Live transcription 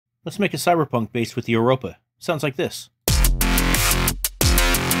Let's make a cyberpunk bass with the Europa. Sounds like this.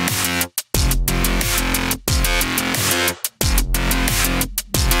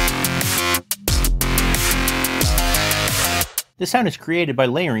 This sound is created by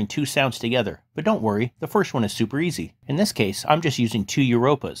layering two sounds together, but don't worry, the first one is super easy. In this case, I'm just using two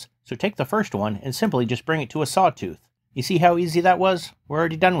Europas, so take the first one and simply just bring it to a sawtooth. You see how easy that was? We're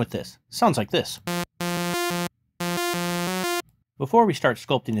already done with this. Sounds like this. Before we start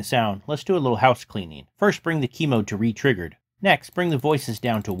sculpting the sound, let's do a little house cleaning. First, bring the key mode to re-triggered. Next, bring the voices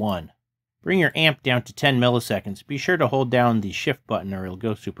down to 1. Bring your amp down to 10 milliseconds. Be sure to hold down the shift button or it'll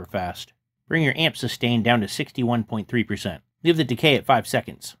go super fast. Bring your amp sustain down to 61.3%. Leave the decay at 5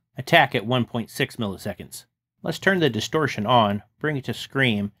 seconds. Attack at 1.6 milliseconds. Let's turn the distortion on, bring it to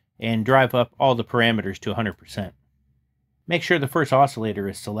scream, and drive up all the parameters to 100%. Make sure the first oscillator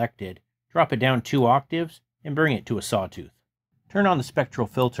is selected, drop it down 2 octaves, and bring it to a sawtooth. Turn on the spectral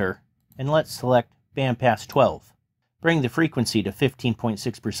filter, and let's select bandpass 12. Bring the frequency to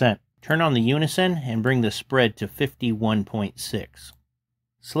 15.6%. Turn on the unison, and bring the spread to 51.6.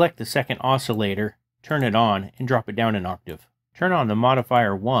 Select the second oscillator, turn it on, and drop it down an octave. Turn on the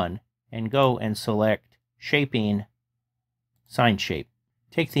modifier 1, and go and select Shaping, Sine Shape.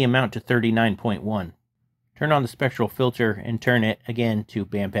 Take the amount to 39.1. Turn on the spectral filter and turn it again to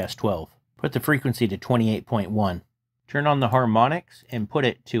bandpass 12. Put the frequency to 28.1. Turn on the harmonics and put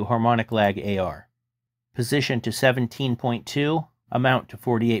it to harmonic lag AR. Position to 17.2, amount to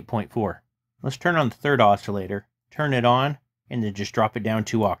 48.4. Let's turn on the third oscillator, turn it on, and then just drop it down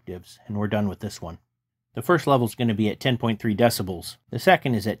 2 octaves, and we're done with this one. The first level is going to be at 10.3 decibels. The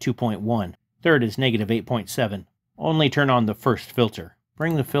second is at 2.1. Third is negative 8.7. Only turn on the first filter.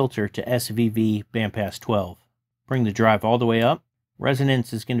 Bring the filter to SVV bandpass 12. Bring the drive all the way up.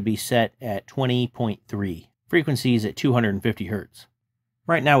 Resonance is going to be set at 20.3. Frequency is at 250 Hz.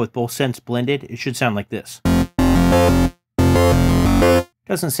 Right now with both synths blended, it should sound like this.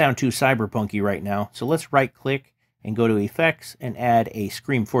 Doesn't sound too cyberpunky right now, so let's right click and go to Effects and add a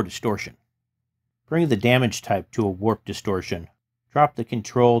Scream 4 distortion. Bring the damage type to a warp distortion. Drop the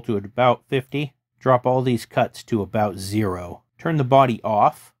control to about 50. Drop all these cuts to about 0. Turn the body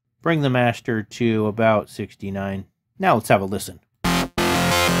off. Bring the master to about 69. Now let's have a listen.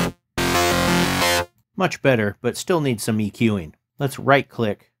 Much better, but still needs some EQing. Let's right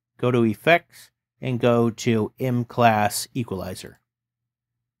click, go to Effects, and go to M-Class Equalizer.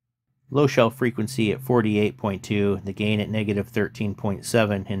 Low shelf frequency at 48.2, the gain at negative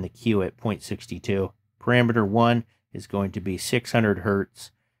 13.7, and the Q at 0.62. Parameter 1 is going to be 600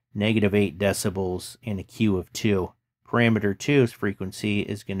 Hz, negative 8 decibels, and a Q of 2. Parameter 2's frequency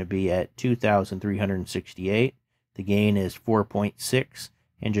is going to be at 2,368. The gain is 4.6,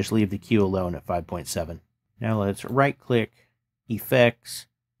 and just leave the Q alone at 5.7. Now let's right click, Effects,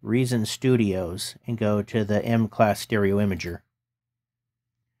 Reason Studios, and go to the M-Class Stereo Imager.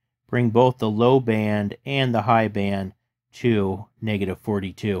 Bring both the low band and the high band to negative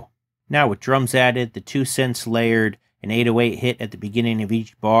 42. Now with drums added, the 2 synths layered, an 808 hit at the beginning of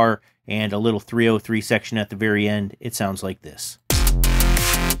each bar, and a little 303 section at the very end, it sounds like this.